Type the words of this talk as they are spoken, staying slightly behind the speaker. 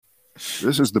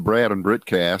This is the Brad and Brit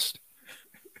cast.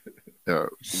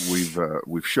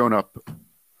 We've shown up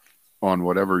on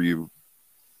whatever you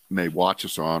may watch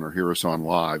us on or hear us on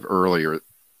live earlier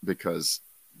because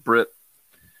Brit,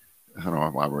 I don't know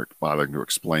why we're bothering to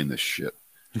explain this shit.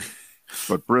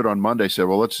 But Brit on Monday said,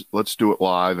 well, let's do it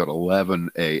live at 11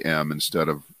 a.m. instead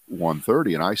of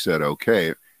 1:30. And I said, okay,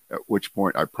 at which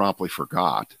point I promptly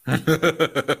forgot.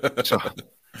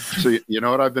 So you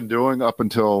know what I've been doing up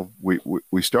until we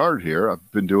started here?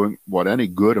 I've been doing what any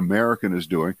good American is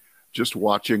doing, just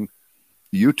watching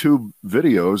YouTube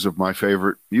videos of my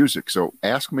favorite music. So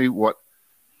ask me what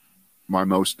my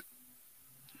most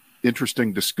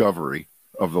interesting discovery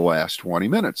of the last 20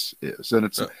 minutes is. And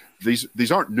it's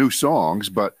these aren't new songs,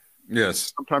 but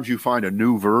yes, sometimes you find a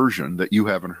new version that you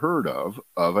haven't heard of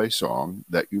a song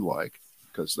that you like,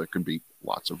 because there can be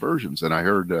lots of versions. And I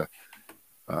heard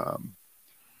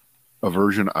a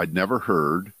version I'd never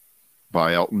heard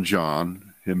by Elton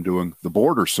John, him doing the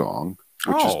Border Song,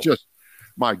 which is just,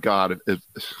 my God,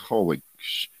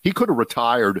 he could have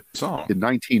retired in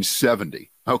 1970.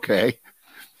 Okay.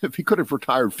 If he could have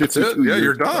retired 52 years,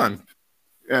 you're done.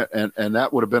 And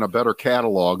that would have been a better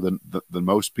catalog than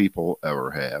most people ever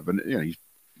have. And you know,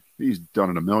 he's done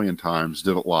it a million times,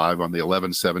 did it live on the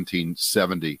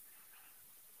 11/17/70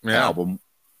 album,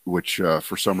 which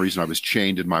for some reason I was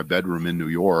chained in my bedroom in New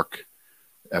York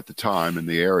at the time in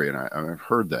the area, and I've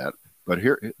heard that. But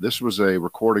this was a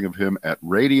recording of him at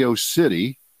Radio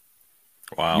City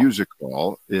Music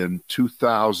Hall in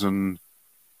 2000.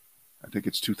 I think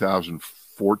it's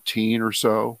 2014 or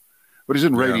so. But he's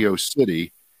in Radio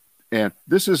City, and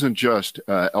this isn't just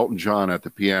Elton John at the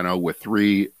piano with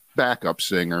 3 backup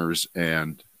singers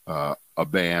and a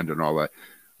band and all that.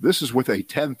 This is with a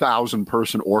 10,000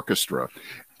 person orchestra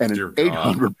and an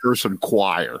 800 person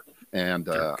choir. And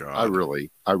I really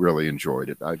enjoyed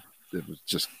it. It was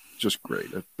just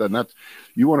great. And that's,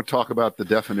 you want to talk about the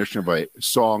definition of a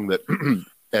song that,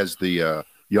 as the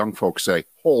young folks say,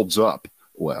 holds up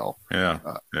well.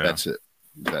 That's it.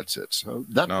 So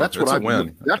that's what I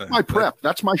win. That's my prep.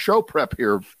 That's my show prep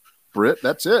here, Britt.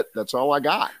 That's it. That's all I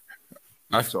got.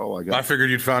 That's all I got. I figured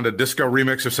you'd found a disco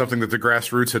remix of something that the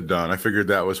Grassroots had done. I figured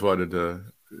that was what had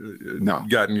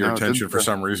gotten your attention for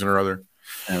some reason or other.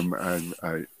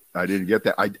 I didn't get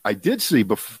that. I did see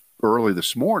early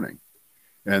this morning,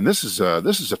 and this is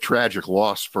a tragic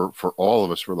loss for all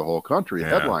of us, for the whole country. A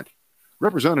headline: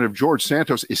 Representative George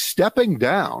Santos is stepping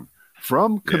down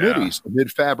from committees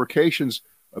amid fabrications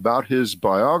about his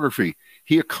biography.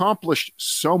 He accomplished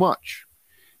so much.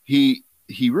 He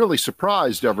really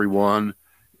surprised everyone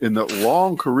in the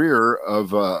long career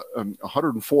of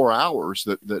 104 hours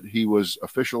that he was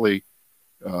officially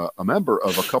a member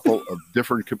of a couple of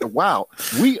different. Wow,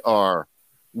 we are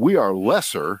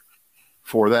lesser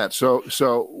for that. So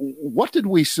what did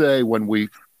we say when we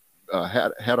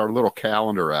had our little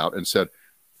calendar out and said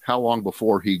how long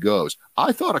before he goes?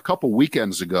 I thought a couple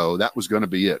weekends ago that was going to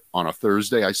be it. On a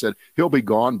Thursday, I said he'll be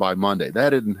gone by Monday.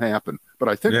 That didn't happen, but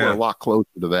I think we're a lot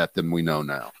closer to that than we know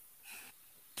now.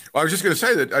 Well, I was just going to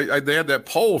say that they had that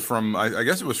poll from, I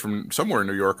guess it was from somewhere in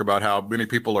New York, about how many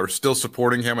people are still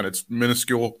supporting him, and it's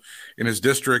minuscule in his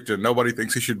district, and nobody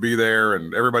thinks he should be there,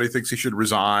 and everybody thinks he should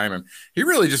resign. And he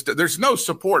really there's no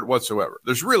support whatsoever.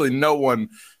 There's really no one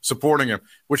supporting him,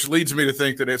 which leads me to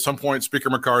think that at some point Speaker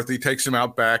McCarthy takes him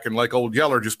out back and, like old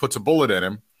Yeller, just puts a bullet in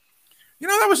him. You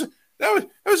know, that was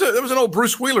an old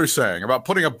Bruce Wheeler saying about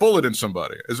putting a bullet in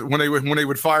somebody when they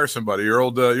would fire somebody. Your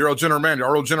old general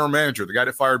manager, the guy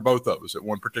that fired both of us at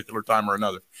one particular time or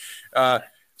another.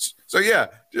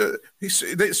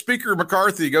 Speaker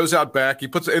McCarthy goes out back.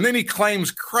 And then he claims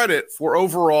credit for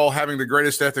overall having the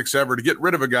greatest ethics ever to get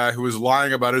rid of a guy who was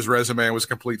lying about his resume and was a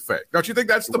complete fake. Don't you think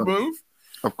that's the move?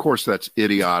 Of course, that's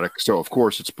idiotic. So of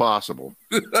course it's possible.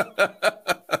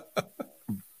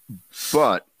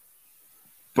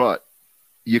 But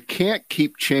you can't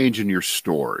keep changing your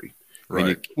story, and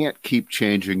you can't keep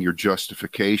changing your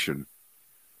justification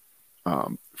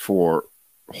for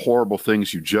horrible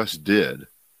things you just did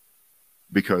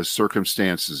because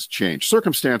circumstances change.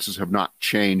 Circumstances have not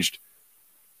changed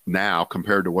now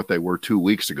compared to what they were 2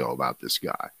 weeks ago about this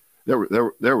guy.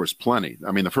 There was plenty.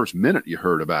 I mean, the first minute you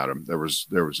heard about him, there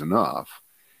was enough.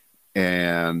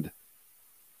 And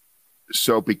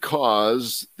so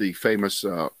because the famous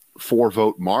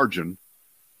 4-vote margin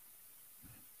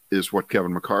is what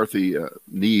Kevin McCarthy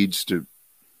needs to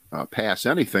pass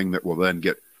anything that will then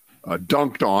get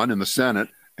dunked on in the Senate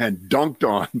and dunked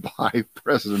on by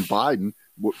President Biden,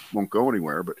 won't go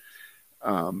anywhere, but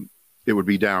it would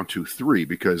be down to 3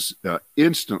 because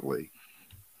instantly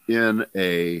in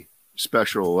a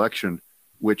special election,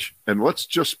 and let's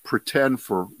just pretend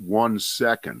for 1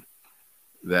 second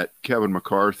that Kevin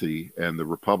McCarthy and the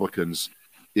Republicans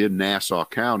in Nassau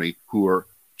County, who are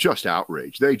just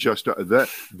outraged.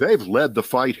 They've led the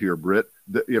fight here, Britt.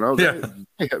 They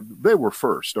were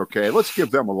first. Okay, let's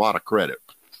give them a lot of credit.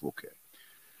 Okay,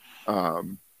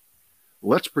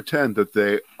 let's pretend that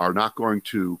they are not going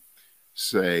to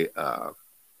say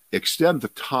extend the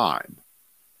time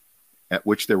at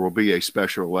which there will be a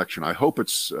special election. I hope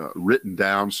it's written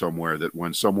down somewhere that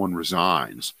when someone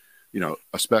resigns,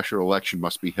 a special election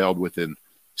must be held within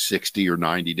 60 or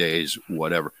 90 days,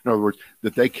 whatever. In other words,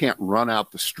 that they can't run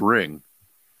out the string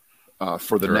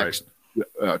for the next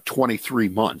 23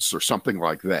 months or something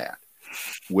like that,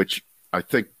 which I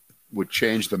think would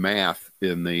change the math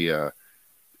in the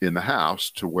House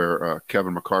to where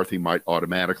Kevin McCarthy might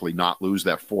automatically not lose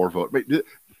that 4 vote.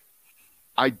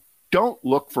 I don't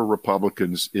look for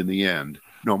Republicans in the end,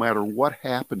 no matter what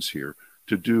happens here,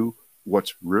 to do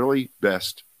what's really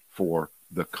best for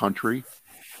the country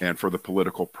and for the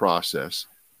political process,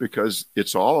 because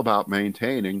it's all about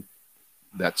maintaining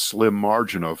that slim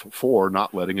margin of 4,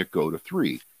 not letting it go to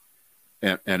 3.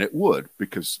 And it would,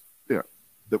 because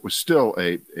that was still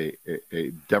a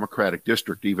Democratic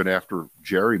district even after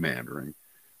gerrymandering.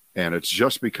 And it's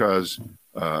just because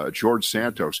George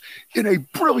Santos, in a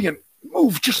brilliant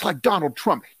move, just like Donald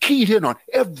Trump, keyed in on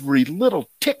every little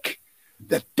tick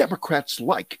that Democrats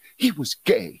like. He was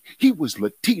gay. He was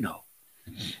Latino.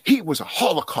 He was a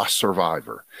Holocaust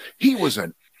survivor. He was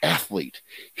an athlete.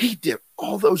 He did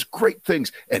all those great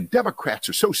things. And Democrats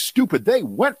are so stupid, they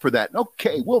went for that. And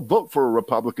okay, we'll vote for a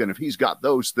Republican if he's got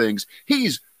those things.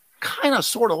 He's kind of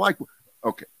sort of like,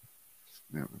 okay,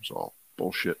 it was all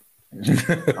bullshit.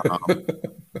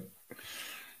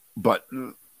 But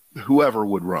whoever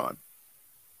would run,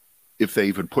 if they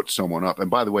even put someone up, and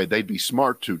by the way, they'd be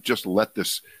smart to just let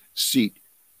this seat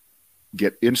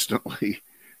get instantly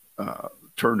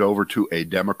turned over to a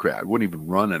Democrat. Wouldn't even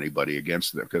run anybody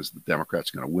against them, because the Democrat's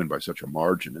going to win by such a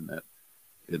margin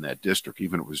in that district,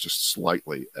 even if it was just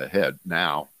slightly ahead.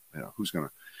 Now, who's going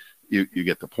to? You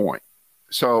get the point.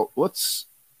 So let's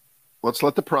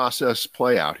let the process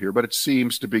play out here, but it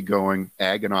seems to be going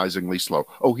agonizingly slow.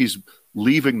 Oh, he's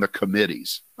leaving the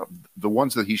committees, the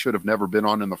ones that he should have never been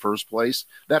on in the first place.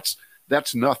 That's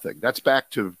nothing. That's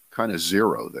back to kind of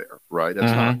zero there, right?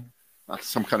 That's not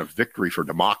some kind of victory for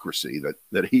democracy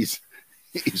that he's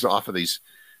off of these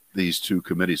 2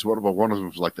 committees. One of them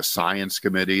was like the science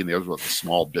committee, and the other was the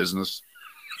small business.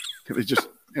 It's just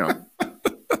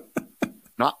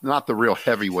not the real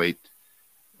heavyweight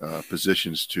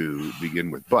positions to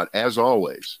begin with. But as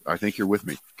always, I think you're with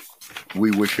me.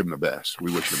 We wish him the best.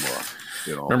 We wish him luck.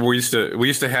 Remember, we used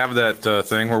to have that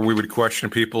thing where we would question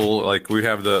people. Like, we'd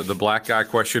have the black guy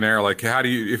questionnaire. Like, how do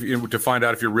you to find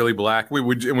out if you're really black?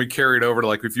 We carry it over to,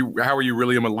 like, how are you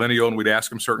really a millennial? And we'd ask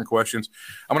them certain questions.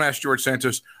 I'm going to ask George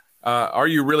Santos, are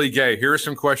you really gay? Here are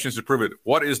some questions to prove it.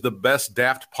 What is the best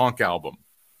Daft Punk album?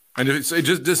 And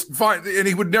just find, and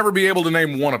he would never be able to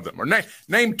name one of them, or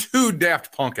name 2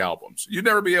 Daft Punk albums. You'd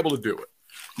never be able to do it.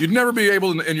 You'd never be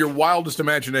able, in your wildest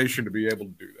imagination, to be able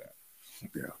to do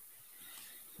that.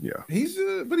 Yeah. He's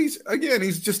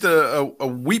just a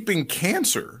weeping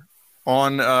cancer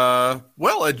on. I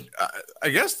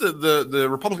guess the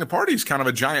Republican Party is kind of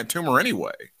a giant tumor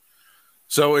anyway.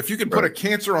 So if you can put a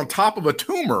cancer on top of a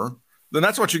tumor, then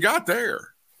that's what you got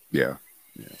there. Yeah.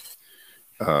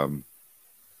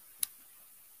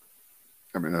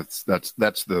 I mean, that's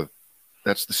the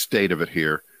state of it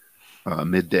here,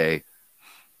 midday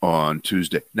on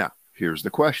Tuesday. Now, here's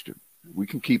the question: we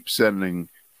can keep sending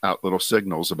out little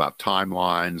signals about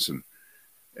timelines,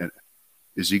 and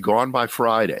is he gone by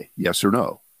Friday? Yes or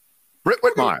no? Britt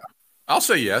Whitmire. I'll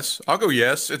say yes. I'll go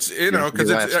yes. It's because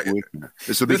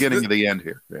it's the beginning of the end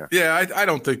here. Yeah. I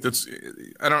don't think that's.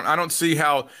 I don't see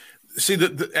how. See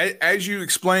as you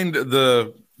explained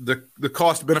the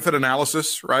cost benefit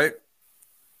analysis, right?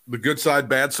 The good side,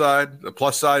 bad side, the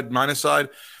plus side, minus side.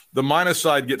 The minus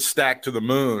side gets stacked to the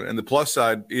moon, and the plus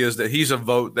side is that he's a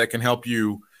vote that can help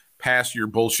you pass your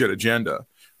bullshit agenda.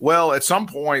 Well, at some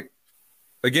point,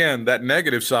 again, that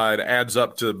negative side adds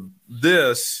up to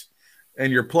this,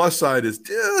 and your plus side is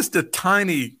just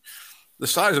the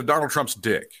size of Donald Trump's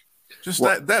dick. Just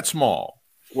that small.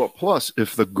 Well, plus,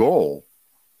 if the goal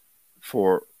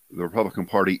for the Republican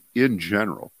Party in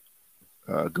general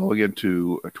going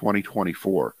into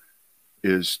 2024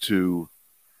 is to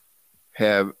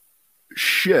have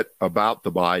shit about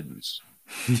the Bidens.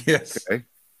 Yes. Okay.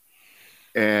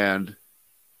 And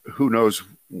who knows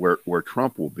where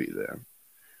Trump will be then.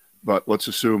 But let's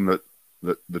assume that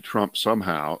the Trump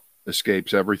somehow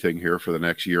escapes everything here for the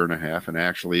next year and a half and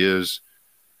actually is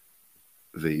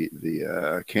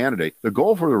the candidate. The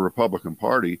goal for the Republican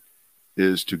Party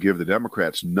is to give the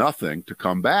Democrats nothing to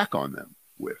come back on them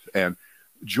with. And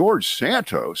George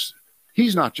Santos,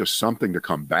 he's not just something to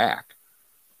come back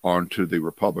onto the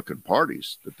Republican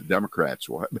parties that the Democrats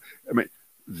will have. I mean,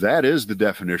 that is the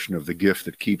definition of the gift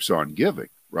that keeps on giving,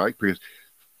 right? Because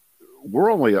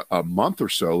we're only a month or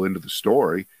so into the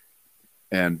story,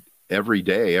 and every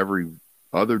day, every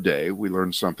other day, we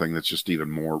learn something that's just even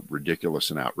more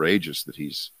ridiculous and outrageous that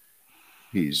he's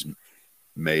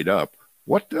made up.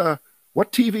 What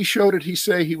TV show did he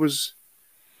say he was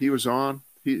on?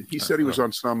 He said he was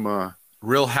on some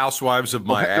Real Housewives of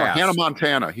my ass. Hannah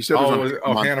Montana. He said it was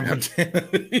on Hannah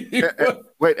Montana.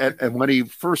 Wait, and when he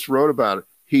first wrote about it,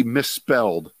 he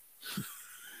misspelled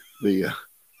the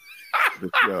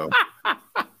show.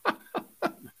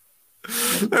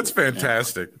 That's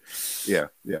fantastic. Yeah.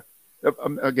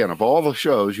 Again, of all the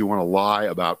shows you want to lie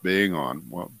about being on,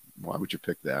 well, why would you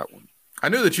pick that one? I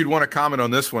knew that you'd want to comment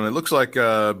on this one. It looks like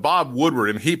Bob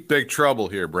Woodward in heap big trouble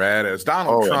here, Brad, as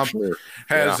Donald Trump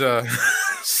has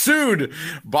sued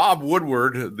Bob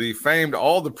Woodward, the famed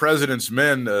All the President's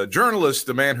Men journalist,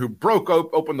 the man who broke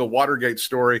open the Watergate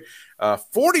story.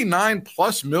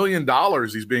 $49+ million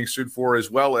he's being sued for, as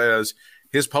well as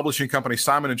his publishing company,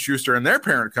 Simon & Schuster, and their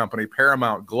parent company,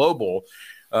 Paramount Global.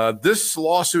 This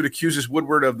lawsuit accuses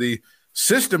Woodward of the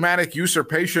systematic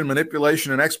usurpation,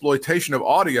 manipulation, and exploitation of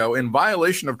audio in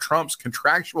violation of Trump's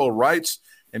contractual rights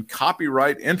and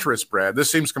copyright interests, Brad. This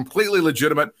seems completely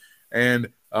legitimate, and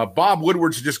Bob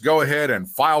Woodward should just go ahead and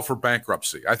file for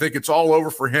bankruptcy. I think it's all over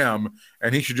for him,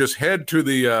 and he should just head to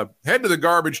the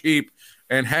garbage heap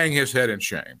and hang his head in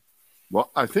shame. Well,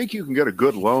 I think you can get a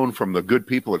good loan from the good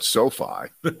people at SoFi,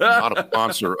 not a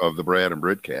sponsor of the Brad and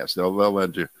Britcast. They'll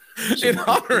lend you. In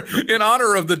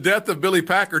honor of the death of Billy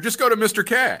Packer, just go to Mr.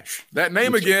 Cash. That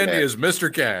name again is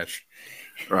Mr. Cash.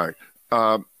 Right.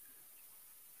 There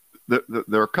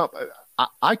are a couple.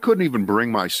 I couldn't even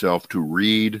bring myself to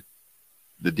read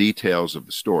the details of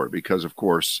the story because, of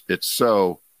course, it's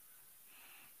so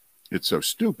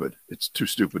stupid. It's too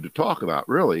stupid to talk about,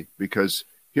 really, because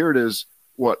here it is.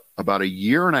 About a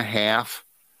year and a half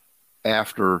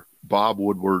after Bob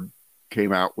Woodward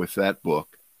came out with that book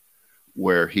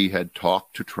where he had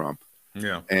talked to Trump.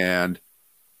 Yeah. And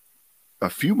a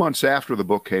few months after the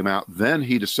book came out, then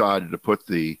he decided to put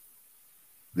the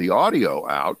audio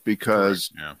out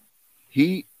because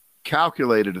he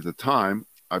calculated at the time,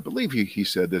 I believe he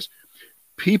said this,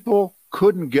 people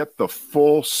couldn't get the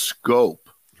full scope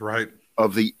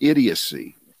of the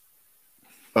idiocy,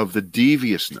 of the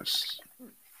deviousness,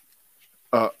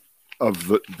 of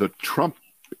the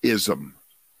Trumpism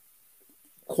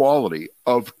quality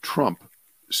of Trump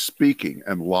speaking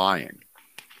and lying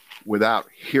without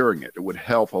hearing it. It would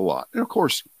help a lot. And of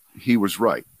course, he was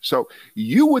right. So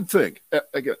you would think,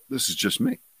 again, this is just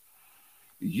me,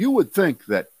 you would think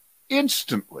that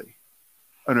instantly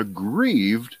an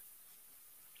aggrieved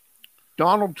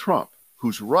Donald Trump,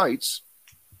 whose rights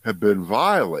have been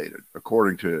violated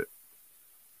according to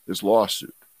this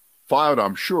lawsuit, filed,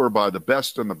 I'm sure, by the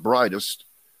best and the brightest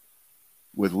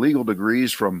with legal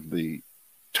degrees from the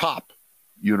top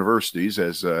universities,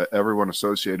 as everyone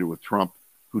associated with Trump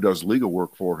who does legal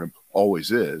work for him always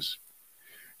is.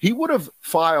 He would have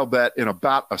filed that in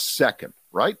about a second,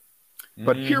 right? Mm-hmm.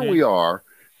 But here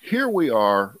we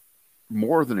are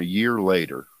more than a year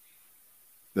later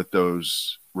that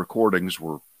those recordings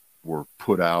were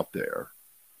put out there.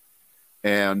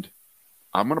 And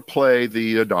I'm going to play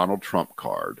the Donald Trump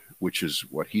card, which is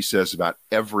what he says about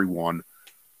everyone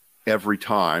every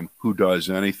time who does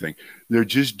anything. They're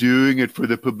just doing it for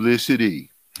the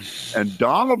publicity. And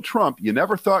Donald Trump, you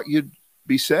never thought you'd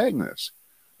be saying this,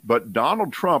 but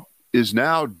Donald Trump is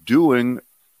now doing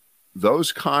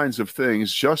those kinds of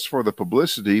things just for the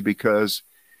publicity because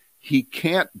he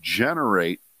can't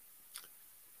generate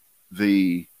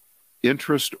the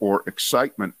interest or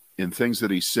excitement in things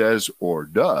that he says or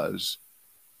does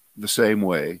the same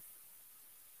way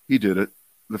he did it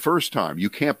the first time. You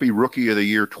can't be Rookie of the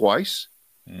Year twice,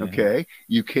 okay?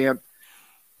 You can't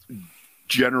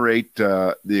generate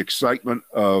the excitement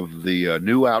of the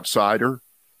new outsider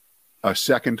a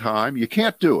second time. You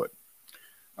can't do it.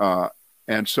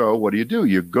 And so what do?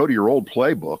 You go to your old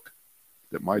playbook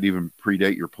that might even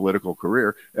predate your political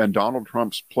career, and Donald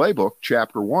Trump's playbook,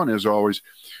 chapter 1, is always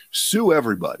sue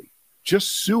everybody. Just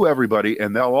sue everybody,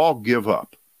 and they'll all give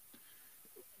up,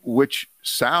 which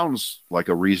sounds like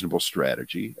a reasonable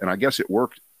strategy. And I guess it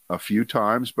worked a few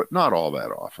times, but not all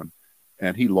that often.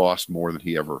 And he lost more than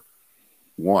he ever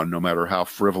won, no matter how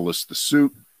frivolous the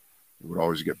suit, It would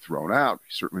always get thrown out.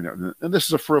 Certainly not. And this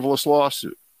is a frivolous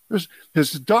lawsuit.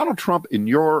 Has Donald Trump, in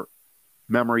your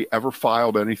memory, ever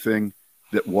filed anything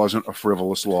that wasn't a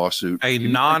frivolous lawsuit? A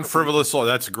non-frivolous law.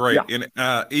 That's great. Yeah.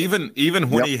 And even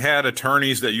when he had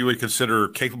attorneys that you would consider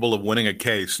capable of winning a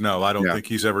case, no, I don't think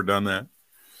he's ever done that.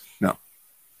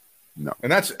 No.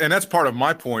 And that's part of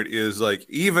my point is, like,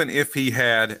 even if he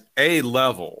had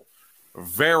A-level,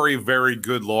 very, very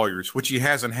good lawyers, which he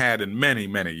hasn't had in many,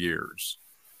 many years,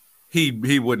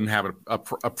 he wouldn't have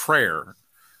a prayer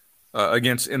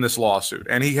against in this lawsuit.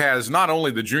 And he has not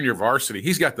only the junior varsity,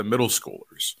 he's got the middle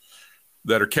schoolers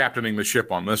that are captaining the ship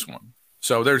on this one.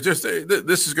 So there's just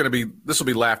this will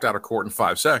be laughed out of court in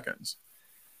 5 seconds.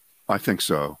 I think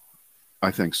so.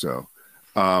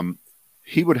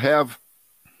 He would have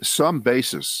some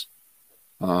basis,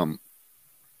 and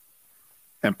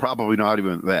probably not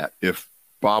even that, if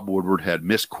Bob Woodward had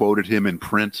misquoted him in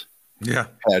print,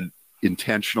 had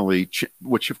intentionally,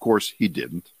 which of course he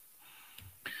didn't.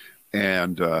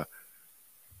 And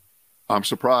I'm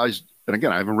surprised. And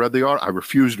again, I haven't read the article. I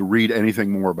refuse to read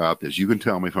anything more about this. You can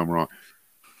tell me if I'm wrong.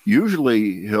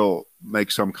 Usually he'll make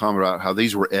some comment about how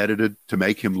these were edited to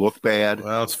make him look bad.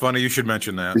 Well, it's funny you should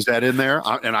mention that. Is that in there?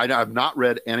 And I've not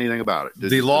read anything about it.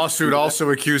 The lawsuit also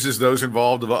accuses those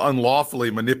involved of unlawfully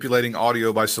manipulating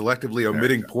audio by selectively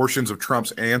omitting portions of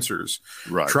Trump's answers.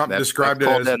 Right. Trump described it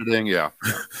as editing. Yeah.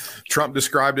 Trump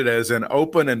described it as an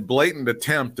open and blatant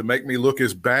attempt to make me look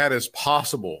as bad as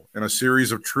possible in a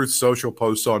series of Truth Social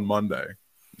posts on Monday.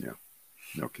 Yeah.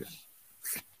 Okay.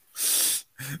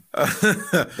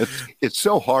 It's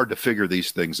so hard to figure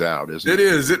these things out, isn't it? It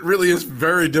is. It really is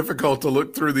very difficult to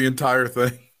look through the entire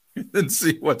thing and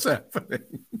see what's happening.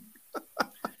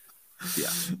 Yeah,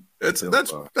 that's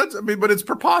I mean, but it's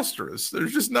preposterous.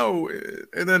 There's just no.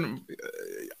 And then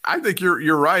I think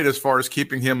you're right as far as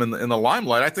keeping him in the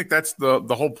limelight. I think that's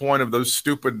the whole point of those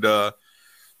stupid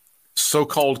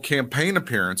so-called campaign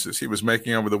appearances he was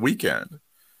making over the weekend.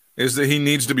 Is that he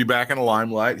needs to be back in the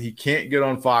limelight. He can't get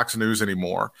on Fox News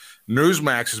anymore.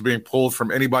 Newsmax is being pulled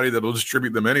from anybody that will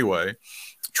distribute them anyway.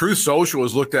 Truth Social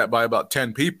is looked at by about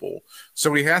 10 people.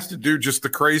 So he has to do just the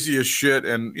craziest shit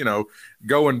and,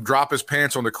 go and drop his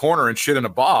pants on the corner and shit in a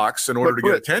box in order to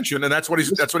get attention. And that's what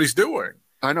he's doing.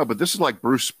 I know, but this is like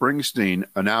Bruce Springsteen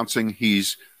announcing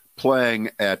he's playing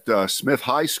at Smith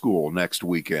High School next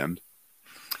weekend.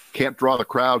 Can't draw the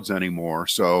crowds anymore.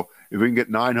 So if we can get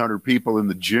 900 people in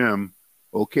the gym,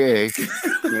 okay.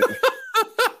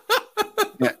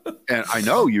 And I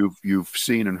know you've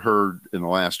seen and heard in the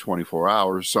last 24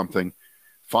 hours something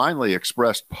finally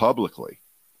expressed publicly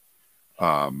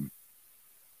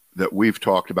that we've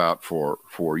talked about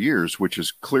for years, which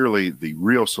is clearly the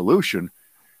real solution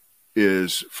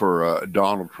is for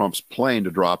Donald Trump's plane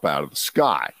to drop out of the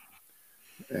sky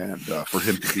and for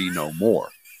him to be no more.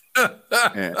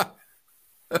 And,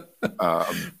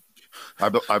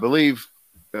 I believe,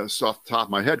 off the top of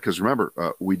my head, because remember,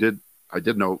 I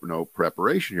did no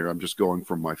preparation here. I'm just going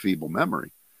from my feeble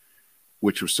memory,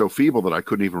 which was so feeble that I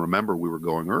couldn't even remember we were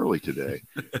going early today.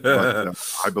 But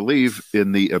I believe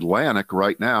in the Atlantic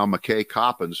right now, McKay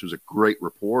Coppins, who's a great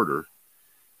reporter,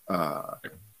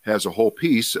 has a whole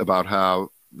piece about how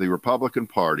the Republican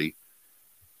Party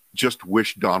just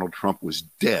wished Donald Trump was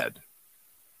dead.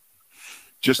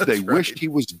 They wished he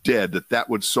was dead, that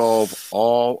would solve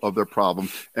all of their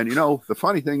problems. And, the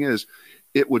funny thing is,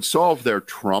 it would solve their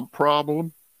Trump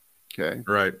problem. Okay.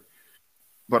 Right.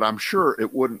 But I'm sure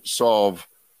it wouldn't solve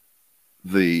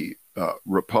the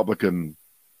Republican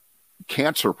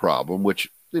cancer problem, which,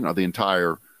 the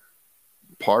entire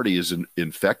party is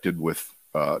infected with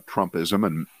Trumpism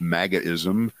and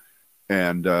MAGAism.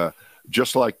 And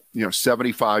just like,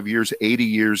 75 years, 80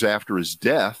 years after his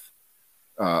death,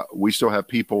 we still have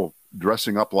people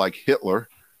dressing up like Hitler.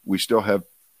 We still have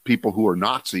people who are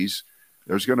Nazis.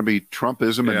 There's going to be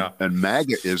Trumpism and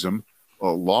MAGAism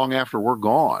long after we're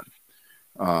gone.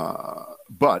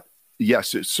 But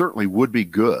yes, it certainly would be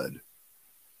good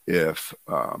if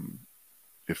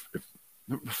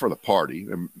for the party,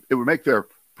 it would make their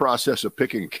process of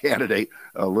picking a candidate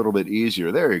a little bit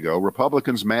easier. There you go.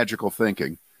 Republicans' magical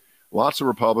thinking. Lots of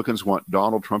Republicans want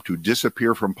Donald Trump to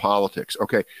disappear from politics.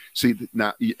 Okay. See,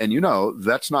 now, and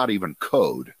that's not even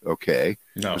code. Okay.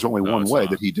 No, there's only one way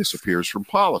that he disappears from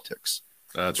politics.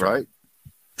 That's right.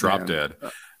 Drop dead.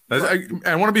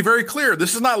 I want to be very clear.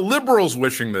 This is not liberals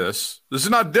wishing this. This is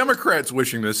not Democrats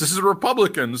wishing this. This is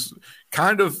Republicans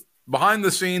kind of behind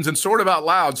the scenes and sort of out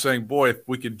loud saying, boy, if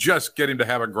we could just get him to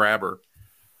have a grabber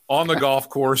on the golf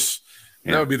course,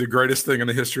 that would be the greatest thing in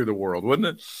the history of the world,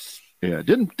 wouldn't it? Yeah,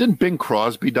 didn't Bing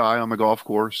Crosby die on the golf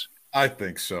course? I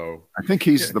think so. I think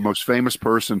he's the most famous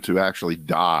person to actually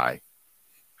die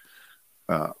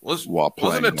while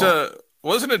playing golf.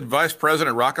 Wasn't it Vice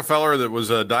President Rockefeller that was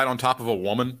died on top of a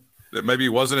woman that maybe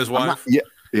wasn't his wife?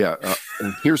 Yeah.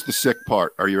 And here's the sick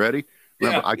part. Are you ready?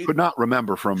 Remember, I could not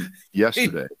remember from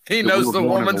yesterday. He knows the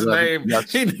woman's name.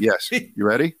 Yes. You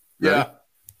ready? Yeah.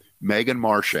 Megan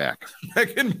Marshak.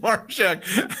 Megan Marshak.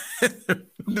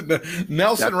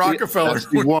 Nelson Rockefeller. That's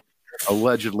the woman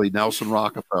allegedly Nelson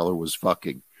Rockefeller was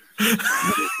fucking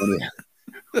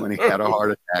when he had a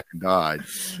heart attack and died.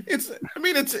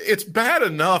 It's bad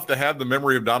enough to have the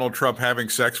memory of Donald Trump having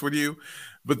sex with you,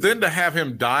 but then to have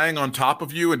him dying on top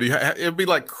of you, and it'd be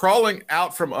like crawling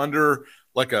out from under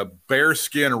like a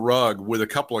bearskin rug with a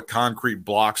couple of concrete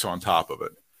blocks on top of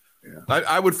it. Yeah.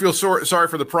 I would feel sorry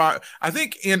for the I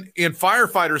think in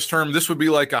firefighters' term, this would be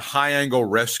like a high angle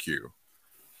rescue.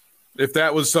 If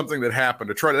that was something that happened,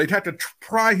 they'd have to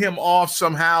pry him off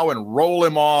somehow and roll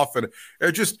him off, and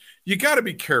you got to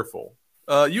be careful.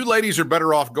 You ladies are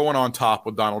better off going on top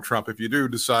with Donald Trump if you do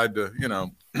decide to,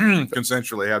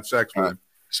 consensually have sex with him.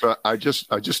 So I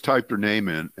just typed her name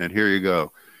in, and here you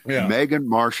go. Yeah. Megan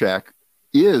Marshak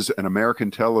is an American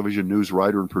television news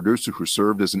writer and producer who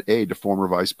served as an aide to former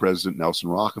Vice President Nelson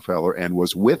Rockefeller and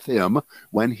was with him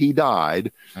when he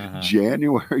died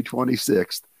January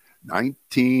 26th,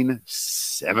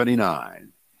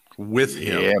 1979. With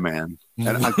him. Yeah, man.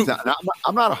 And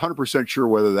I'm not 100% sure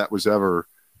whether that was ever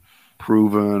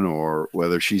proven or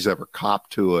whether she's ever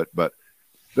copped to it, but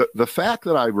the fact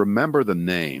that I remember the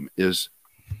name is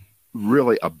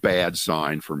really a bad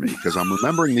sign for me because I'm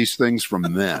remembering these things from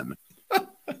then.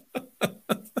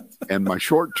 And my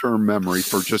short-term memory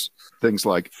for just things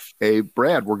like, hey,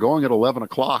 Brad, we're going at 11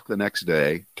 o'clock the next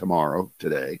day,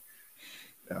 today.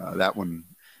 That one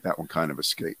kind of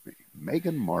escaped me.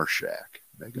 Megan Marshak.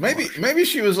 Maybe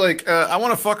she was like, I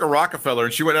want to fuck a Rockefeller,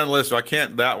 and she went down the list. So I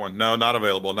can't. That one, no, not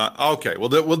available. Not okay. Well,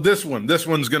 this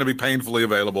one's going to be painfully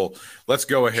available. Let's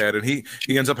go ahead. And he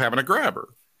ends up having to grab her.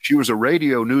 She was a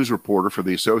radio news reporter for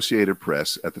the Associated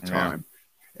Press at the time,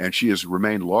 and she has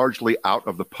remained largely out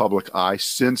of the public eye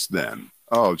since then.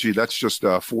 Oh, gee, that's just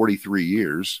 43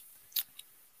 years.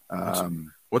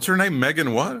 What's her name?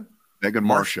 Megan what? Megan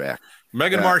Marshak.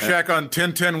 Megan Marshak on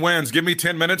 10-10 wins. Give me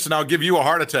 10 minutes, and I'll give you a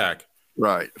heart attack.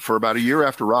 Right. For about a year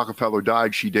after Rockefeller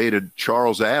died, she dated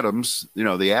Charles Addams,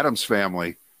 the Addams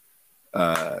family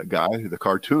guy, the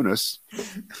cartoonist.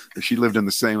 She lived in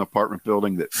the same apartment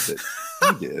building that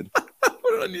he did.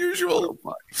 What unusual.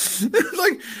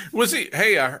 Like, was he?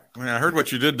 Hey, I heard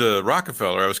what you did to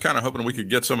Rockefeller. I was kind of hoping we could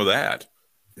get some of that.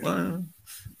 Well,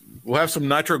 we'll have some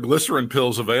nitroglycerin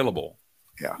pills available.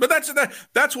 Yeah. But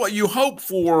that's what you hope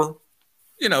for,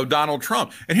 Donald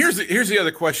Trump. And here's the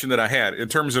other question that I had in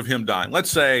terms of him dying.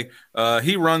 Let's say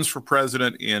he runs for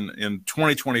president in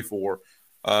 2024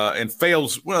 and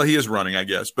fails. Well, he is running, I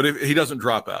guess, but if he doesn't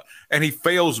drop out and he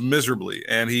fails miserably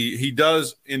and he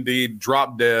does indeed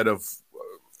drop dead of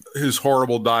his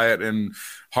horrible diet and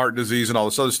heart disease and all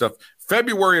this other stuff,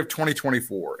 February of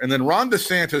 2024. And then Ron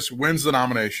DeSantis wins the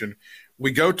nomination.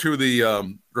 We go to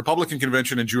the Republican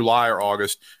convention in July or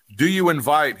August. Do you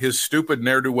invite his stupid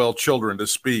ne'er-do-well children to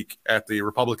speak at the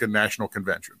Republican National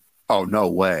Convention? Oh, no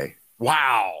way.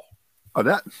 Wow. Oh,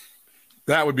 that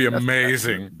would be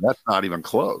amazing. That's not even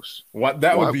close. Would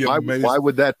be amazing. Why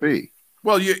would that be?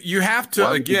 Well, you have to,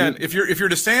 again, if you're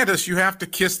DeSantis, you have to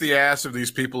kiss the ass of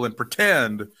these people and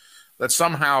pretend that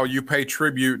somehow you pay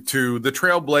tribute to the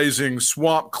trailblazing,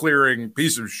 swamp-clearing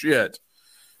piece of shit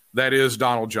that is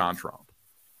Donald John Trump.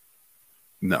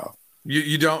 No.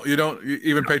 You don't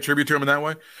even pay tribute to him in that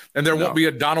way? And there won't be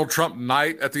a Donald Trump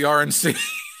night at the RNC?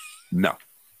 No.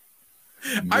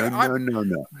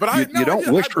 No. But you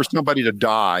don't wish for somebody to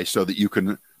die so that you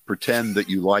can pretend that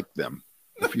you like them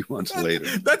a few months later.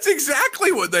 That's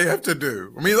exactly what they have to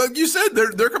do. I mean, like you said,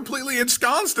 they're completely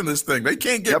ensconced in this thing. They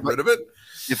can't get rid of it.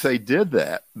 If they did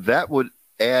that, that would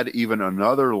add even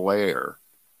another layer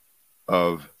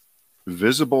of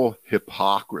visible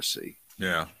hypocrisy.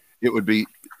 Yeah. It would be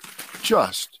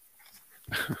just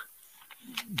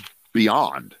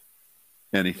beyond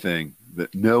anything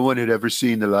that no one had ever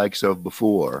seen the likes of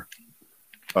before,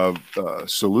 of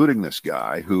saluting this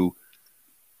guy who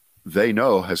they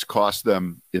know has cost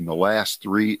them in the last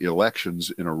 3 elections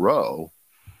in a row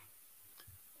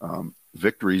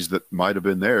victories that might have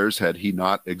been theirs had he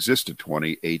not existed.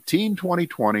 2018,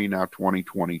 2020, now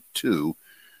 2022.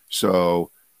 So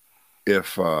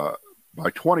if by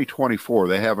 2024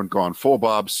 they haven't gone full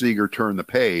Bob Seger, turn the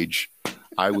page,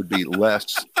 I would be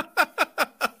less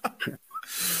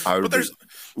I would be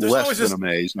less than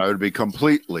amazed. I would be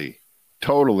completely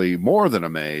totally more than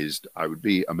amazed. I would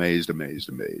be amazed.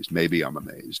 Maybe I'm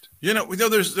amazed.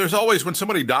 There's always, when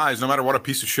somebody dies, no matter what a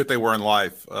piece of shit they were in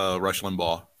life, Rush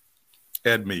Limbaugh,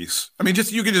 Ed Meese. I mean,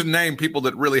 you can just name people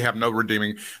that really have no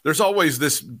redeeming. There's always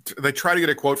this, they try to get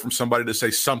a quote from somebody to say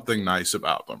something nice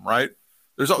about them, right?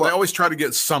 They always try to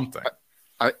get something.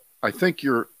 I think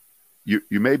you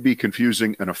may be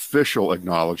confusing an official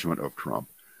acknowledgement of Trump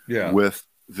with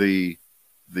the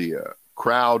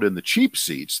crowd in the cheap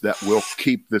seats that will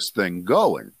keep this thing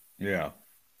going. Yeah.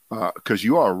 Because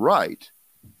you are right.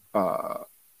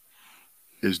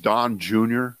 Is Don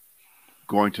Jr.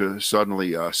 going to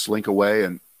suddenly slink away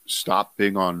and stop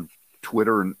being on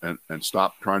Twitter and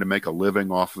stop trying to make a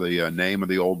living off the name of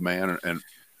the old man?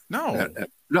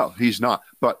 No, he's not.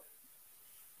 But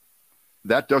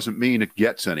that doesn't mean it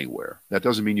gets anywhere. That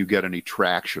doesn't mean you get any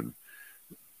traction.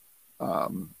 They're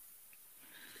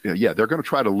going to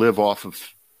try to live off of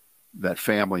that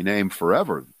family name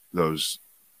forever, those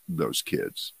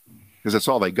kids, because that's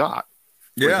all they got.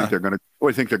 Yeah. I think they're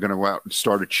going to go out and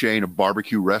start a chain of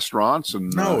barbecue restaurants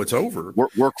and it's over.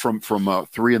 Work from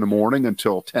 3 a.m.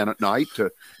 until 10 at night.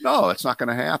 No, that's not going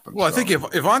to happen. Well, I think if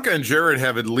Ivanka and Jared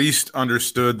have at least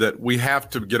understood that we have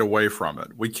to get away from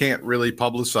it, we can't really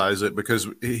publicize it because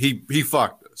he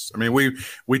fucked us. I mean,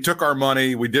 we took our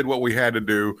money, we did what we had to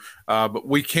do, but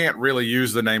we can't really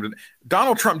use the name.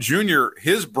 Donald Trump Jr.,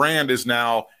 his brand is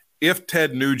now, if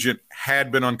Ted Nugent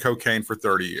had been on cocaine for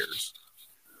 30 years.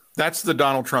 That's the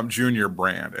Donald Trump Jr.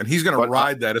 brand, and he's going to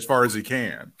ride that as far as he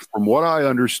can. From what I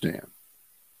understand,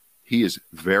 he is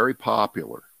very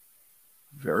popular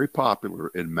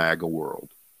in MAGA world.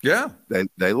 Yeah.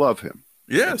 They love him.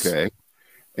 Yes. Okay.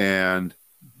 And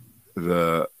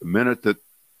the minute that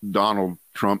Donald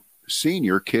Trump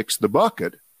Sr. kicks the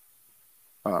bucket,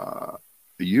 that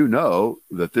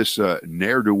this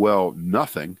ne'er-do-well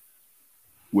nothing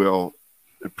will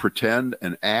pretend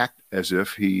and act as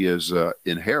if he is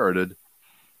inherited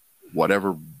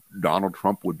whatever Donald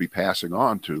Trump would be passing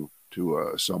on to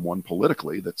someone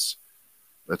politically that's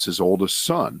his oldest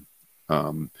son.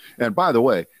 And by the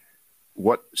way,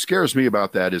 what scares me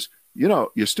about that is,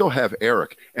 you still have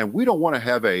Eric, and we don't want to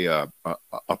have a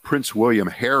Prince William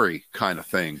Harry kind of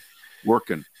thing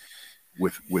working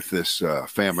with this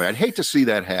family. I'd hate to see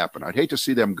that happen. I'd hate to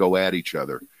see them go at each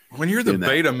other. When you're the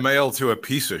beta male to a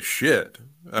piece of shit,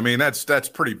 I mean, that's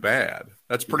pretty bad.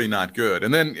 That's pretty not good.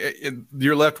 And then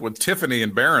you're left with Tiffany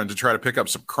and Barron to try to pick up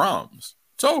some crumbs.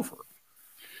 It's over.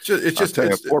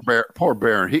 Poor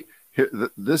Barron.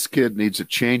 This kid needs to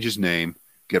change his name,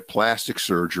 get plastic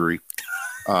surgery,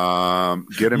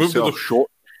 get himself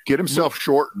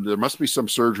shortened. There must be some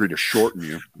surgery to shorten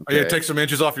you. Okay? Yeah, take some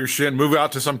inches off your shin, move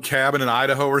out to some cabin in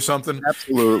Idaho or something.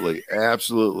 Absolutely. And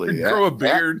grow a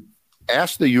beard.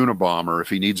 Ask the Unabomber if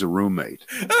he needs a roommate.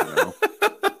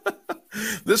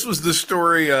 This was the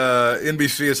story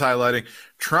NBC is highlighting.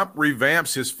 Trump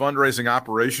revamps his fundraising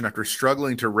operation after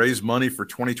struggling to raise money for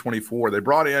 2024. They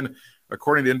brought in,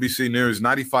 according to NBC News,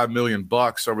 $95 million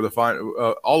over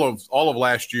the all of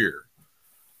last year.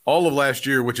 All of last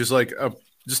year, which is like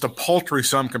just a paltry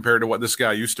sum compared to what this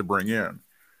guy used to bring in.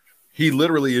 He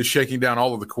literally is shaking down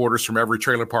all of the quarters from every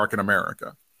trailer park in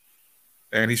America.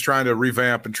 And he's trying to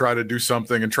revamp and try to do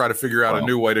something and try to figure out a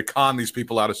new way to con these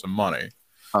people out of some money.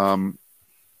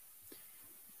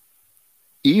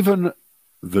 Even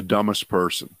the dumbest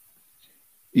person,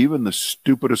 even the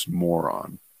stupidest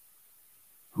moron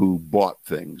who bought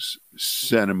things,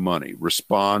 sent him money,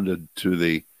 responded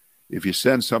to if you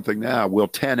send something now, we'll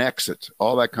 10x it,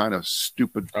 all that kind of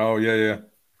stupid. Oh, yeah.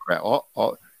 Crap.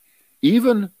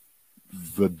 Even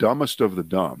the dumbest of the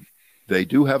dumb, they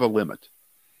do have a limit.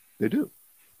 They do.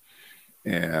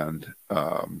 And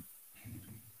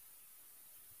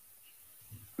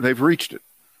they've reached it.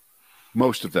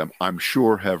 Most of them, I'm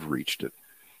sure, have reached it.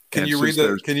 Can you read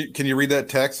that? Can you read that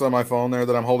text on my phone there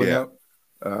that I'm holding up?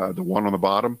 The one on the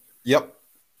bottom. Yep.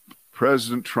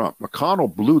 President Trump.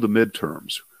 McConnell blew the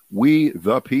midterms. We,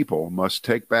 the people, must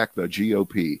take back the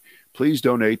GOP. Please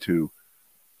donate to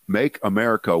Make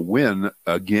America Win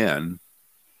Again.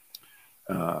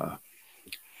 You're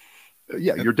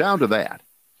down to that.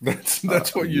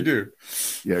 That's what you do.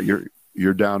 Yeah,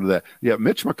 you're down to that. Yeah,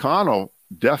 Mitch McConnell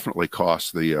definitely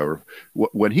cost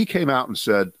when he came out and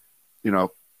said,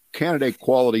 candidate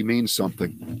quality means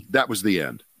something. That was the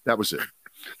end. That was it.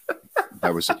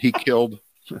 He killed.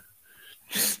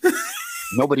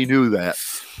 Nobody knew that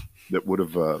would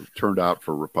have turned out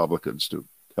for Republicans to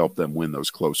help them win those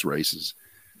close races.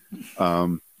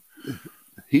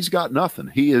 He's got nothing.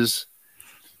 He is.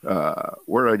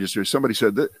 Where did I just hear somebody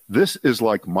said that this is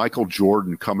like Michael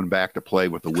Jordan coming back to play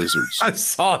with the Wizards. I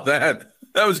saw that.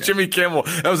 That was Jimmy Kimmel.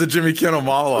 That was a Jimmy Kimmel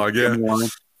monologue. Yeah.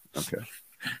 Okay.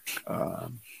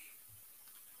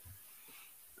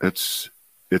 It's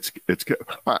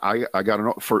I got to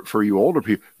know for you older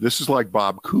people. This is like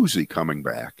Bob Cousy coming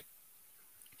back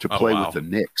to play with the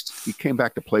Knicks. He came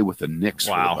back to play with the Knicks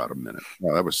for about a minute.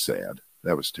 Oh, that was sad.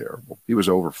 That was terrible. He was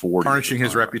over 40. Tarnishing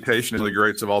his reputation as the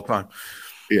greats of all time.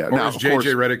 Yeah. Or now, as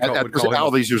JJ Redick would call him. All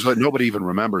these years, nobody even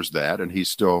remembers that, and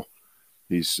he's you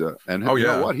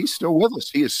know what? He's still with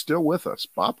us. He is still with us.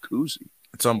 Bob Cousy.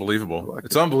 It's unbelievable.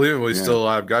 It's unbelievable. He's still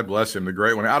alive. God bless him. The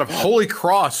great one. Out of Holy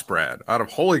Cross, Brad. Out of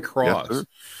Holy Cross.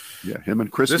 Yeah, him and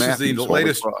Chris This Matthews, is the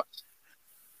latest.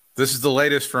 This is the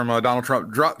latest from Donald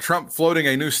Trump. Trump floating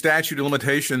a new statute of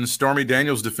limitations, Stormy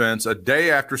Daniels' defense, a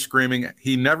day after screaming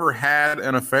he never had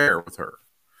an affair with her.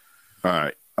 All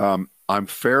right. I'm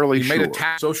fairly sure. He made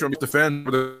a social defense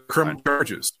for the criminal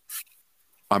charges.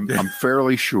 I'm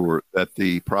fairly sure that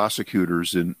the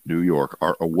prosecutors in New York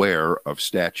are aware of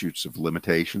statutes of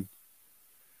limitation.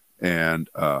 And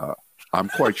I'm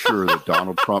quite sure that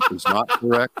Donald Trump is not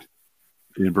correct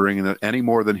in bringing that any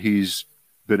more than he's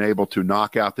been able to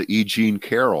knock out the E. Jean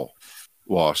Carroll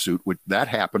lawsuit. That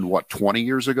happened, 20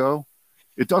 years ago?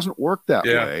 It doesn't work that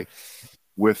way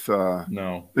with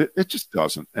no. It just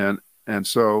doesn't. And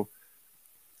so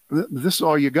this is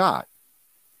all you got.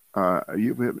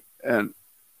 You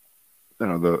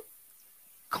know, the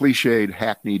cliched,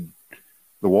 hackneyed,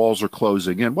 the walls are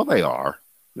closing in. Well, they are.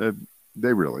 They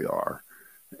really are.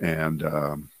 And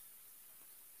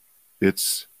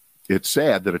it's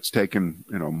sad that it's taken,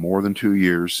 more than 2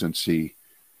 years since he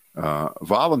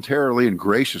voluntarily and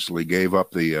graciously gave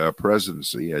up the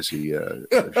presidency, as he should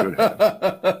have.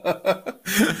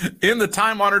 In the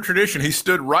time-honored tradition, he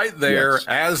stood right there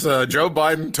as Joe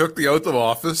Biden took the oath of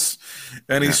office,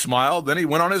 and he smiled. Then he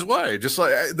went on his way, just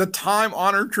like the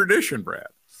time-honored tradition, Brad.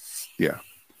 Yeah.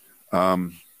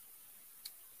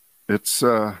 It's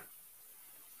going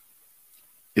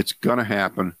to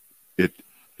happen. It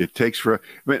takes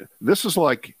this is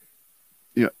like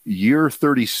year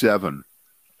 37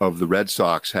 of the Red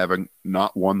Sox having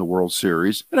not won the World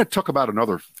Series, and it took about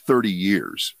another 30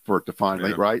 years for it to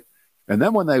finally right. And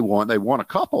then when they won a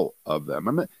couple of them.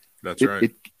 I mean, that's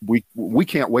right. We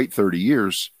can't wait 30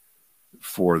 years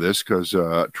for this because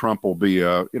Trump will be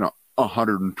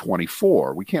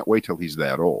 124. We can't wait till he's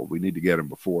that old. We need to get him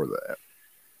before that.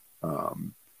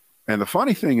 And the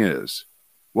funny thing is,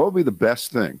 what would be the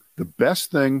best thing? The best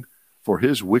thing for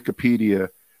his Wikipedia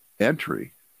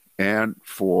entry and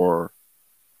for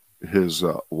his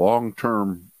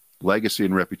long-term legacy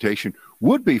and reputation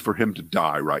would be for him to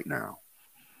die right now.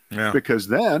 Yeah. Because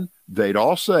then they'd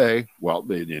all say, well,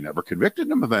 they never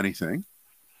convicted him of anything.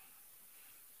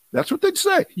 That's what they'd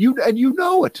say. You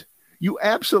know it. You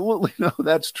absolutely know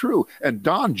that's true. And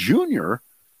Don Jr.,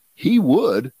 he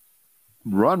would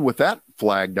run with that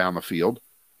flag down the field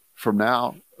from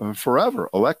now forever.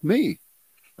 Elect me.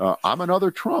 I'm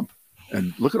another Trump.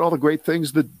 And look at all the great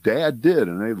things that Dad did.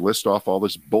 And they list off all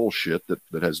this bullshit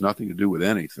that has nothing to do with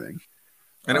anything.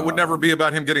 And it would never be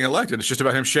about him getting elected. It's just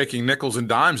about him shaking nickels and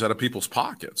dimes out of people's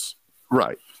pockets.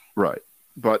 Right.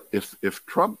 But if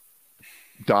Trump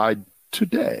died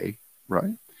today,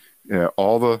 right,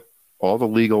 all the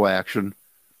legal action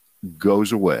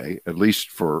goes away, at least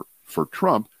for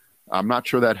Trump. I'm not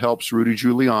sure that helps Rudy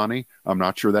Giuliani. I'm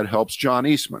not sure that helps John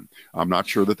Eastman. I'm not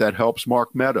sure that helps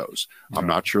Mark Meadows. No. I'm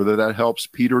not sure that helps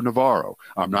Peter Navarro.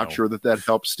 I'm not sure that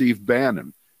helps Steve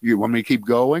Bannon. You want me to keep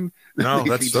going? No,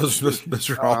 those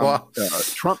are all.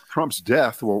 Trump's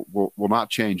death will not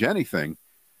change anything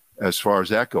as far as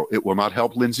that goes. It will not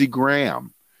help Lindsey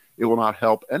Graham. It will not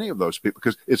help any of those people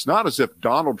because it's not as if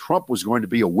Donald Trump was going to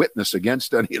be a witness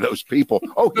against any of those people.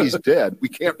 Oh, he's dead. We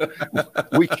can't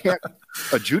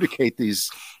adjudicate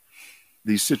these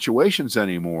situations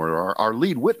anymore. Our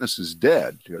lead witness is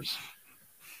dead because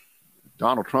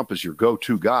Donald Trump is your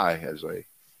go-to guy as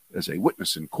a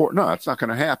witness in court. No, it's not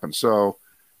going to happen. So,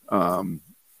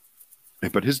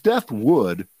 but his death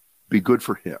would be good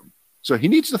for him. So he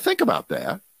needs to think about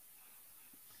that.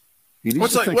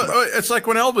 It's like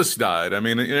when Elvis died. I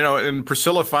mean, and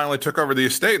Priscilla finally took over the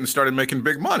estate and started making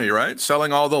big money, right?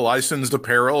 Selling all the licensed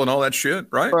apparel and all that shit,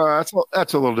 right?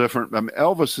 That's a little different. I mean,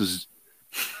 Elvis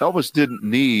didn't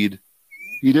need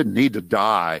to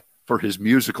die for his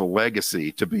musical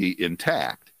legacy to be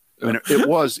intact. I mean, it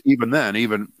was even then,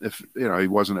 even if he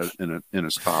wasn't in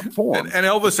his top form. And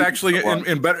Elvis actually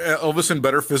in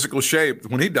better physical shape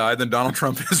when he died than Donald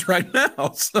Trump is right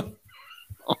now. So.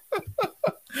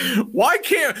 Why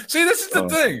can't see? This is the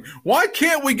thing. Why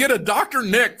can't we get a Dr.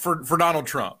 Nick for Donald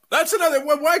Trump? That's another.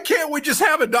 Why can't we just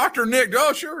have a Dr. Nick?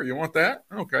 Oh, sure. You want that?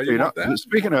 Okay, you want that?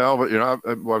 Speaking of Elvis,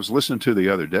 I was listening to the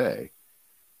other day.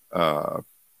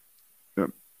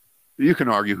 You can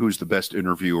argue who's the best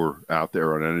interviewer out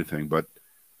there on anything, but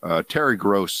Terry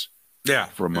Gross,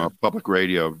 from Public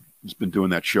Radio, has been doing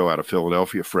that show out of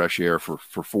Philadelphia, Fresh Air, for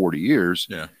 40 years.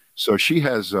 Yeah. So she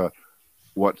has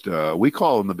what we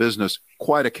call in the business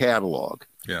quite a catalog.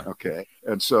 Yeah. Okay.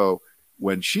 And so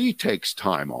when she takes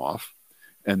time off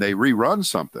and they rerun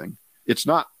something, it's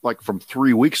not like from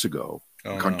 3 weeks ago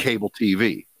on cable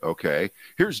TV. Okay.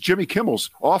 Here's Jimmy Kimmel's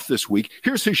off this week.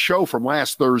 Here's his show from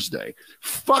last Thursday.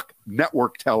 Fuck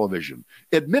network television.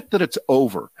 Admit that it's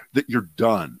over, that you're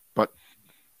done. But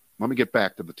let me get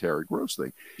back to the Terry Gross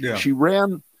thing. Yeah. She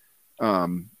ran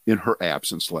in her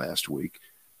absence last week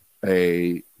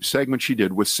a segment she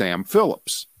did with Sam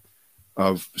Phillips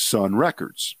of Sun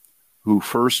Records, who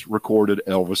first recorded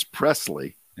Elvis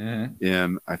Presley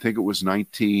in, I think it was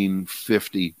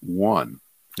 1951.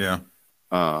 Yeah.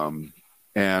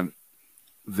 And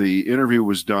the interview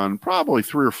was done probably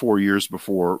 3 or 4 years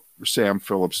before Sam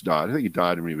Phillips died. I think he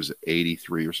died when he was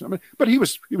 83 or something, but he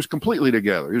was completely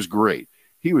together. He was great.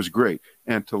 He was great.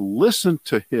 And to listen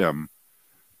to him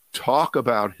talk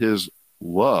about his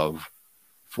love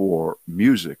for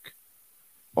music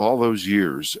all those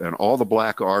years and all the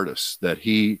black artists that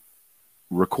he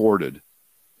recorded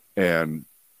and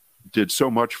did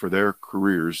so much for their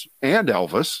careers, and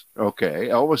Elvis. Okay,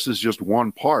 Elvis is just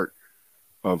one part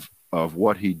of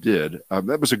what he did.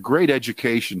 That was a great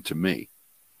education to me.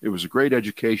 It was a great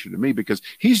education to me because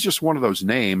he's just one of those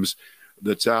names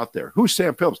that's out there. Who's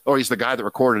Sam Phillips? Oh, he's the guy that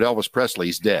recorded Elvis Presley.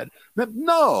 He's dead.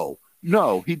 No,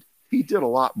 he did a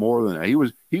lot more than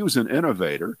that. He was an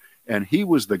innovator, and he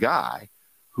was the guy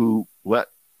who let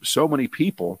so many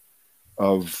people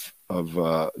of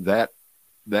that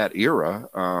era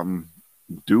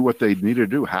do what they needed to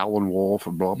do. Howlin' Wolf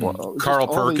and blah blah. Carl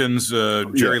Perkins,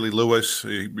 Jerry Lee Lewis,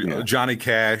 Johnny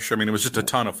Cash. I mean, it was just a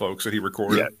ton of folks that he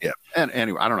recorded. Yeah. And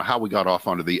anyway, I don't know how we got off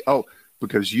onto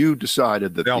because you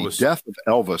decided that the death of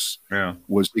Elvis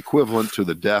was equivalent to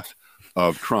the death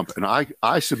of Trump. And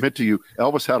I submit to you,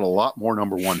 Elvis had a lot more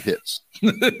number one hits.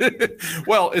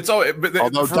 Well, it's all.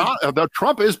 Although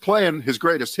Trump is playing his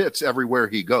greatest hits everywhere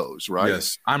he goes, right?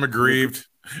 Yes, I'm aggrieved.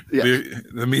 Yeah.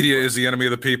 The media is the enemy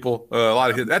of the people. A lot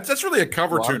of hits. That's really a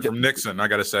cover tune from Nixon. I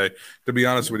got to say, to be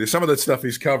honest with you, some of that stuff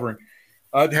he's covering.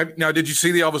 Now, did you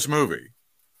see the Elvis movie?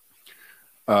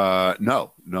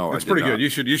 No, it's pretty good. You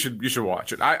should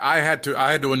watch it. I had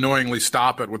to annoyingly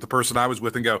stop it with the person I was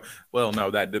with and go, well,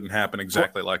 no, that didn't happen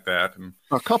exactly like that. And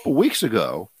a couple weeks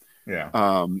ago,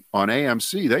 on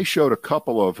AMC, they showed a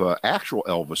couple of actual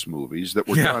Elvis movies that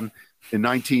were done in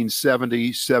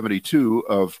 1970, 72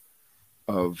 of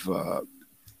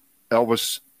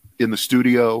Elvis in the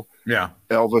studio. Yeah,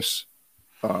 Elvis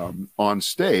on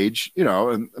stage, in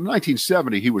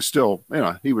 1970, he was still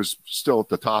at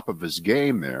the top of his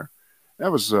game there. It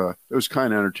was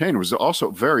kind of entertaining. It was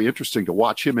also very interesting to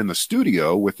watch him in the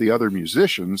studio with the other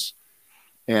musicians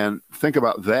and think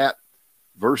about that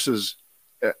versus,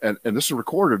 and this is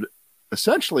recorded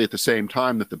essentially at the same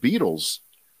time that the Beatles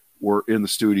were in the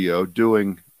studio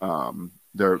doing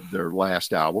their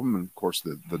last album. And of course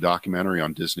the documentary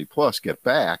on Disney Plus, Get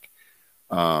Back.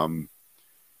 And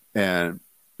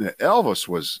Elvis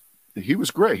was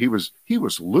great. He was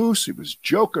loose. He was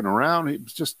joking around. He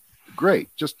was just great.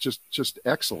 Just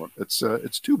excellent.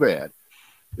 It's too bad.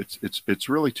 It's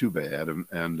really too bad.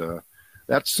 And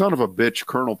that son of a bitch,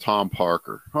 Colonel Tom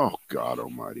Parker. Oh God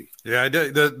Almighty. Yeah.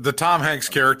 The Tom Hanks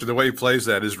character, the way he plays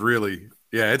that is really,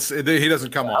 he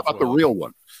doesn't come off. How about the real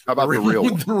one? How about the real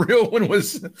one? The real one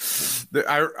was,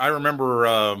 I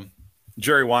remember,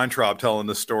 Jerry Weintraub telling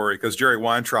this story, because Jerry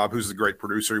Weintraub, who's the great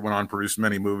producer, he went on to produce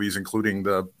many movies, including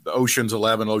the Ocean's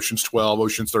 11, Ocean's 12,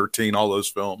 Ocean's 13, all those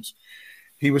films.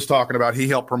 He was talking about he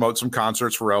helped promote some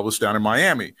concerts for Elvis down in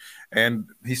Miami, and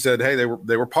he said, hey, they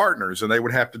were partners, and they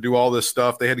would have to do all this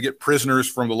stuff. They had to get prisoners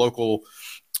from the local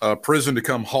prison to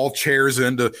come haul chairs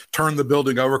in to turn the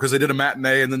building over because they did a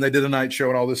matinee and then they did a night show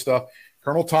and all this stuff.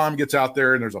 Colonel Tom gets out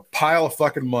there and there's a pile of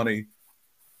fucking money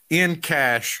in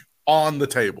cash on the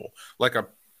table, like a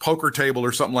poker table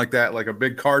or something like that, like a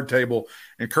big card table.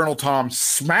 And Colonel Tom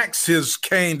smacks his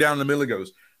cane down the middle and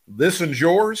goes, this one's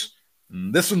yours,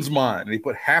 and this one's mine. And he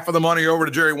put half of the money over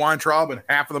to Jerry Weintraub and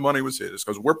half of the money was his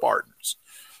because we're partners.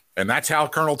 And that's how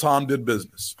Colonel Tom did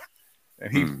business.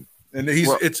 And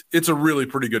it's a really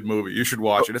pretty good movie. You should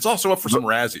watch it. It's also up for some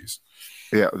Razzies.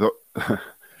 Yeah.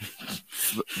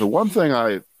 The one thing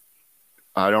I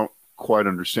don't quite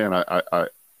understand,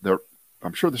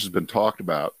 I'm sure this has been talked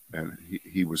about, and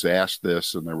he was asked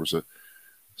this, and there was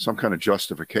some kind of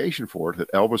justification for it,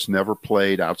 that Elvis never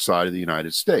played outside of the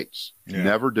United States. Yeah.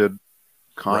 Never did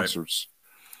concerts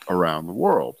around the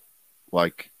world.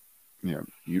 Like, you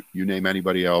name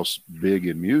anybody else big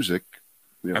in music,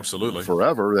 absolutely,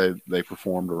 forever they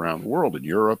performed around the world, in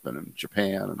Europe and in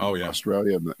Japan and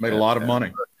Australia. Made a lot of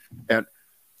money. And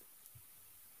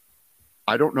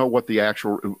I don't know what the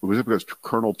actual, was it because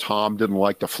Colonel Tom didn't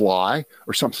like to fly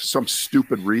or some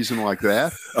stupid reason like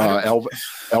that?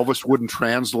 Elvis wouldn't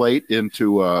translate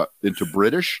into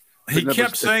British. He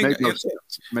kept saying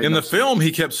in the film,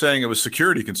 he kept saying it was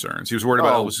security concerns. He was worried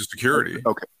about Elvis's security.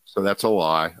 Okay. So that's a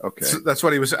lie. Okay. So that's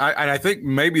what he was. And I think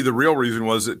maybe the real reason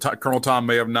was that Colonel Tom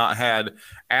may have not had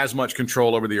as much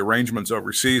control over the arrangements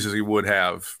overseas as he would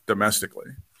have domestically.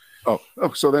 Oh,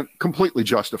 so then completely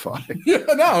justified. Yeah,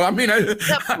 no, I mean,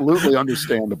 absolutely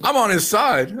understandable. I'm on his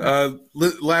side.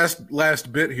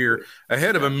 Last bit here.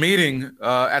 Ahead of a meeting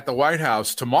at the White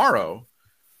House tomorrow,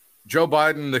 Joe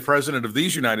Biden, the president of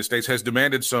these United States, has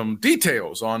demanded some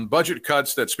details on budget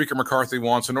cuts that Speaker McCarthy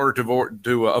wants in order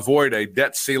to avoid a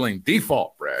debt ceiling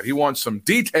default, Brad. He wants some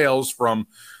details from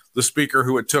the speaker,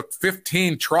 who it took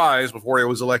 15 tries before he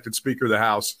was elected Speaker of the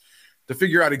House, to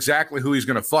figure out exactly who he's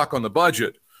going to fuck on the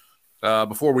budget.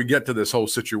 Before we get to this whole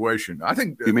situation, I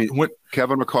think you mean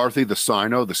Kevin McCarthy, the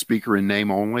Sino, the speaker in name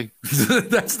only.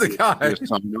 That's the guy.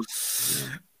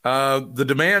 The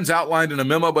demands outlined in a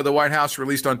memo by the White House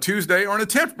released on Tuesday are an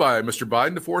attempt by Mr.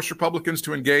 Biden to force Republicans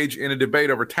to engage in a debate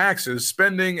over taxes,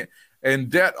 spending, and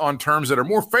debt on terms that are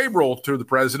more favorable to the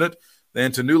president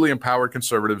than to newly empowered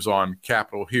conservatives on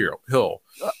Capitol Hill.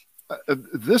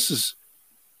 This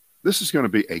is going to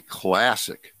be a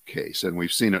classic case, and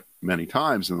we've seen it many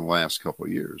times in the last couple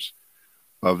of years,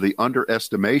 of the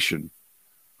underestimation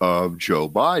of Joe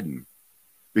Biden,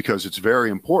 because it's very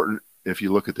important, if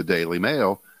you look at the Daily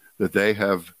Mail, that they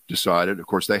have decided, of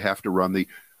course, they have to run the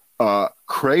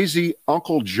crazy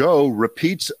Uncle Joe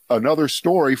repeats another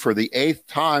story for the 8th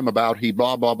time about he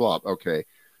blah, blah, blah. Okay.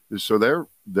 So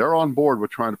they're on board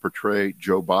with trying to portray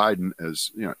Joe Biden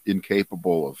as,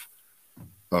 incapable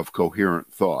of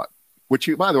coherent thought, which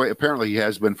he, by the way, apparently he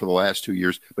has been for the last 2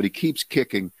 years, but he keeps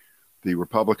kicking the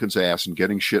Republicans' ass and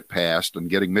getting shit passed and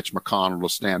getting Mitch McConnell to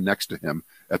stand next to him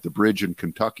at the bridge in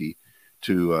Kentucky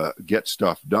to get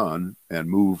stuff done and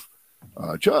move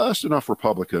just enough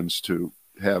Republicans to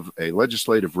have a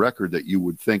legislative record that you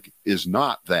would think is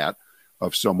not that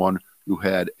of someone who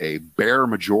had a bare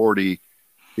majority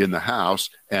in the House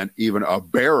and even a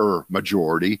barer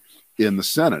majority in the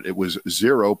Senate. It was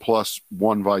 0 plus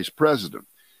 1 vice president.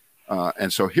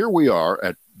 And so here we are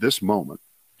at this moment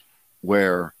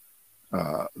where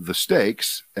the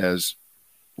stakes, as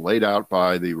laid out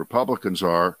by the Republicans,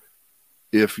 are,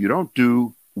 if you don't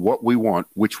do what we want,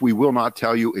 which we will not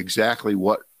tell you exactly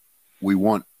what we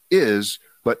want is,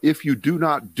 but if you do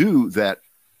not do that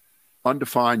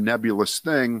undefined nebulous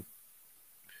thing,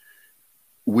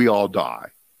 we all die.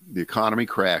 The economy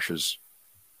crashes.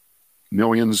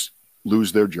 Millions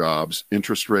lose their jobs.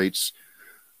 Interest rates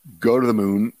go to the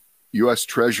moon. U.S.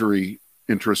 Treasury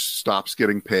interest stops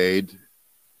getting paid,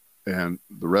 and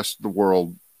the rest of the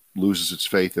world loses its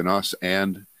faith in us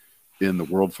and in the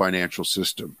world financial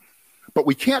system. But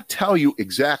we can't tell you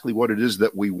exactly what it is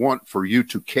that we want for you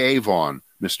to cave on,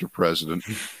 Mr. President,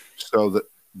 so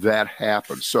that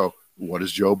happens. So what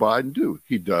does Joe Biden do?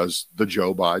 He does the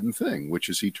Joe Biden thing, which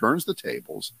is he turns the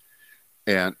tables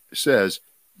and says,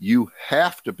 you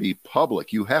have to be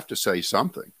public. You have to say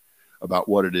something about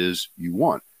what it is you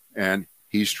want. And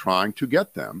he's trying to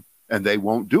get them, and they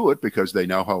won't do it because they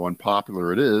know how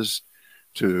unpopular it is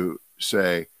to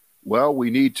say, well, we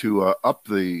need to up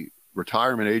the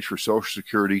retirement age for Social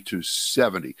Security to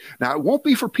 70. Now, it won't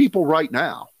be for people right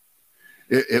now.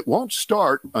 It won't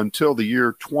start until the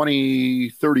year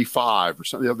 2035 or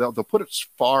something. They'll put it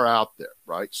far out there,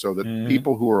 right? So that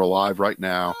people who are alive right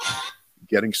now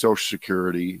getting Social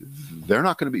Security, you're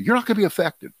not going to be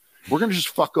affected. We're going to just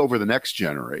fuck over the next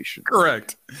generation.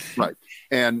 Correct. Right.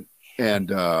 And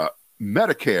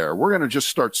Medicare, we're going to just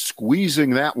start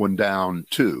squeezing that one down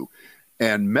too.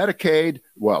 And Medicaid,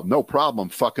 well, no problem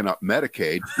fucking up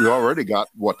Medicaid. We already got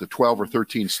the 12 or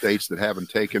 13 states that haven't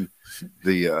taken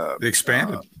the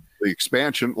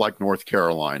expansion, like North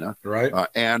Carolina, right?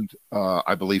 And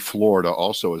I believe Florida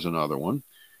also is another one.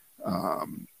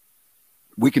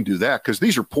 We can do that because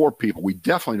these are poor people. We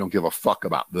definitely don't give a fuck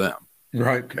about them.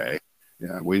 Right. Okay.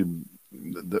 Yeah.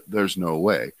 There's no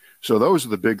way. So those are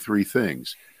the big three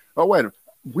things. Oh, wait.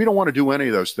 We don't want to do any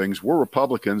of those things. We're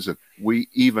Republicans, and we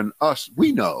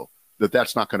know that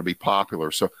that's not going to be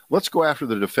popular. So let's go after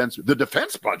the defense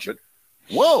budget.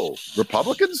 Whoa,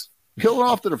 Republicans killing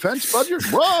off the defense budget?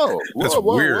 Whoa, That's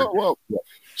whoa, weird. Whoa.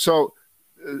 So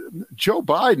Joe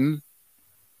Biden,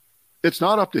 it's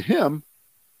not up to him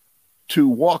to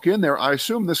walk in there. I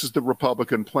assume this is the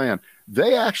Republican plan.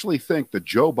 They actually think that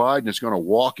Joe Biden is going to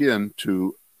walk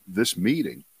into this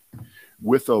meeting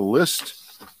with a list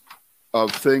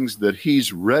of things that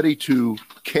he's ready to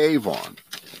cave on.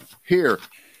 Here's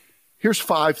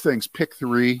 5 things. Pick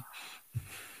three,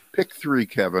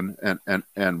 Kevin,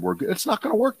 and we're good. It's not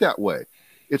going to work that way.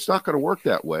 It's not going to work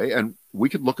that way. And we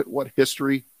could look at what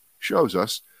history shows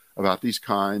us about these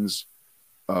kinds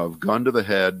of gun to the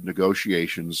head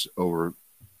negotiations over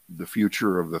the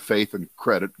future of the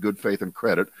good faith and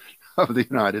credit of the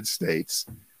United States,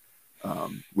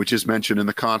 which is mentioned in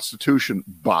the Constitution,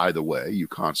 by the way, you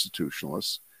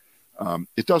constitutionalists.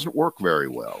 It doesn't work very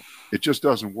well. It just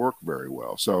doesn't work very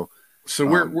well. So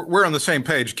we're on the same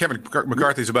page. Kevin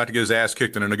McCarthy's about to get his ass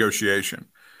kicked in a negotiation.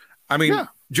 I mean, yeah.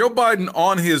 Joe Biden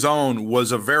on his own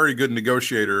was a very good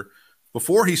negotiator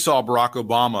before he saw Barack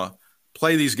Obama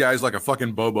play these guys like a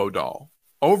fucking Bobo doll.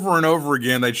 Over and over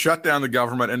again, they'd shut down the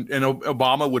government, and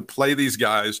Obama would play these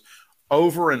guys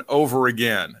over and over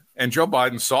again. And Joe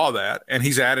Biden saw that, and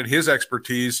he's added his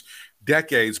expertise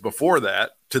decades before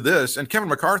that to this. And Kevin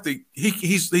McCarthy,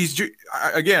 he's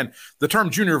again, the term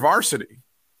junior varsity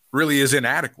really is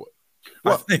inadequate.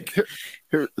 Well, I think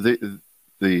here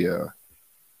the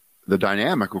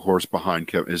dynamic, of course, behind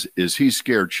Kevin is he's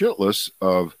scared shitless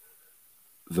of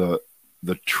the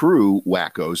true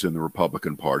wackos in the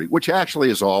Republican Party, which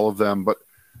actually is all of them, but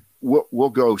we'll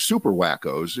go super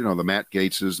wackos, the Matt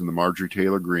Gaetzes and the Marjorie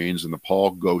Taylor Greens and the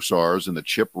Paul Gosars and the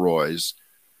Chip Roys,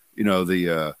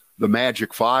 the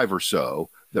magic 5 or so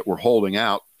that were holding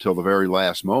out till the very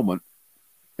last moment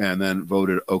and then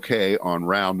voted okay on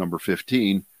round number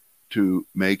 15 to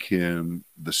make him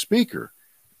the speaker.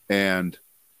 And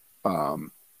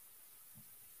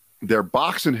they're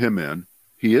boxing him in.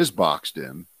 He is boxed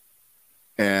in.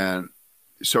 And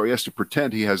so he has to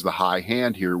pretend he has the high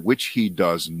hand here, which he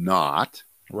does not.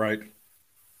 Right.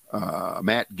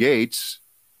 Matt Gaetz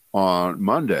on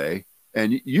Monday,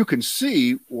 and you can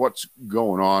see what's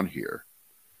going on here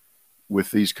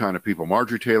with these kind of people.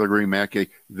 Marjorie Taylor Greene, Matt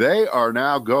Gaetz, they are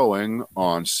now going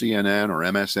on CNN or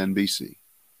MSNBC.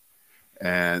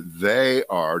 And they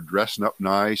are dressing up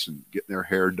nice and getting their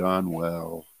hair done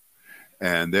well.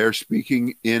 And they're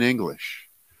speaking in English.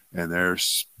 And they're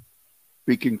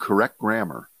speaking correct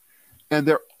grammar. And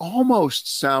they're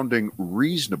almost sounding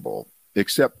reasonable,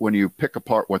 except when you pick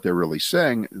apart what they're really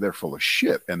saying, they're full of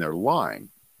shit and they're lying.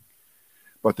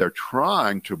 But they're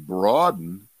trying to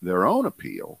broaden their own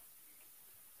appeal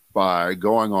by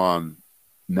going on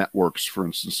networks, for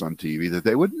instance, on TV that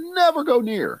they would never go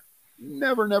near.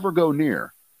 Never go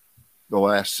near the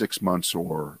last 6 months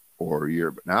or a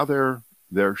year. But now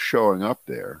they're showing up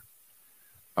there.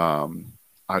 I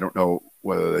don't know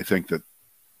whether they think that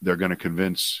they're going to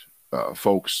convince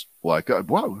folks like,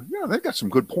 well, they've got some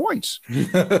good points.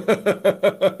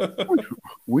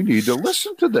 we need to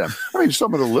listen to them. I mean,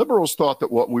 some of the liberals thought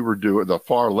that what we were doing, the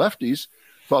far lefties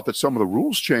thought that some of the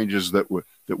rules changes that we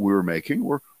were making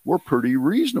were pretty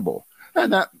reasonable.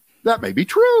 And that may be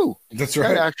true. That's right.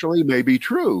 That actually may be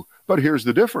true. But here's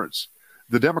the difference.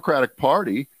 The Democratic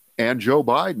Party and Joe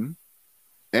Biden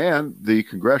and the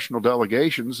congressional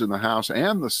delegations in the House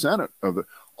and the Senate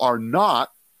are not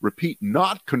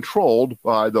controlled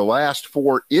by the last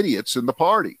 4 idiots in the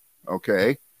party,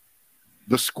 okay?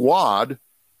 The squad,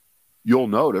 you'll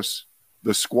notice,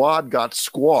 the squad got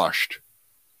squashed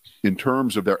in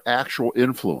terms of their actual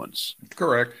influence.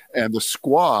 Correct. And the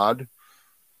squad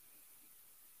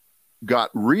got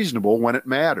reasonable when it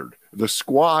mattered. The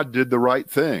squad did the right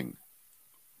thing.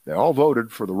 They all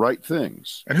voted for the right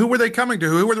things. And who were they coming to?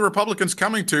 Who were the Republicans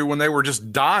coming to when they were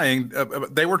just dying?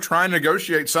 They were trying to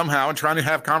negotiate somehow and trying to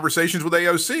have conversations with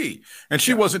AOC. And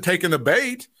she wasn't taking the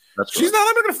bait. She's not,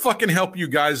 I'm going to fucking help you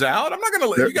guys out. I'm not going to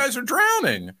let you guys are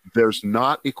drowning. There's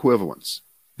not equivalence.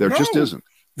 There just isn't.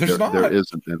 There's not. There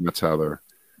isn't. And that's how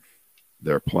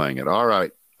they're playing it. All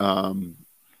right.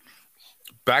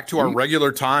 Back to our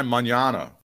regular time, mañana.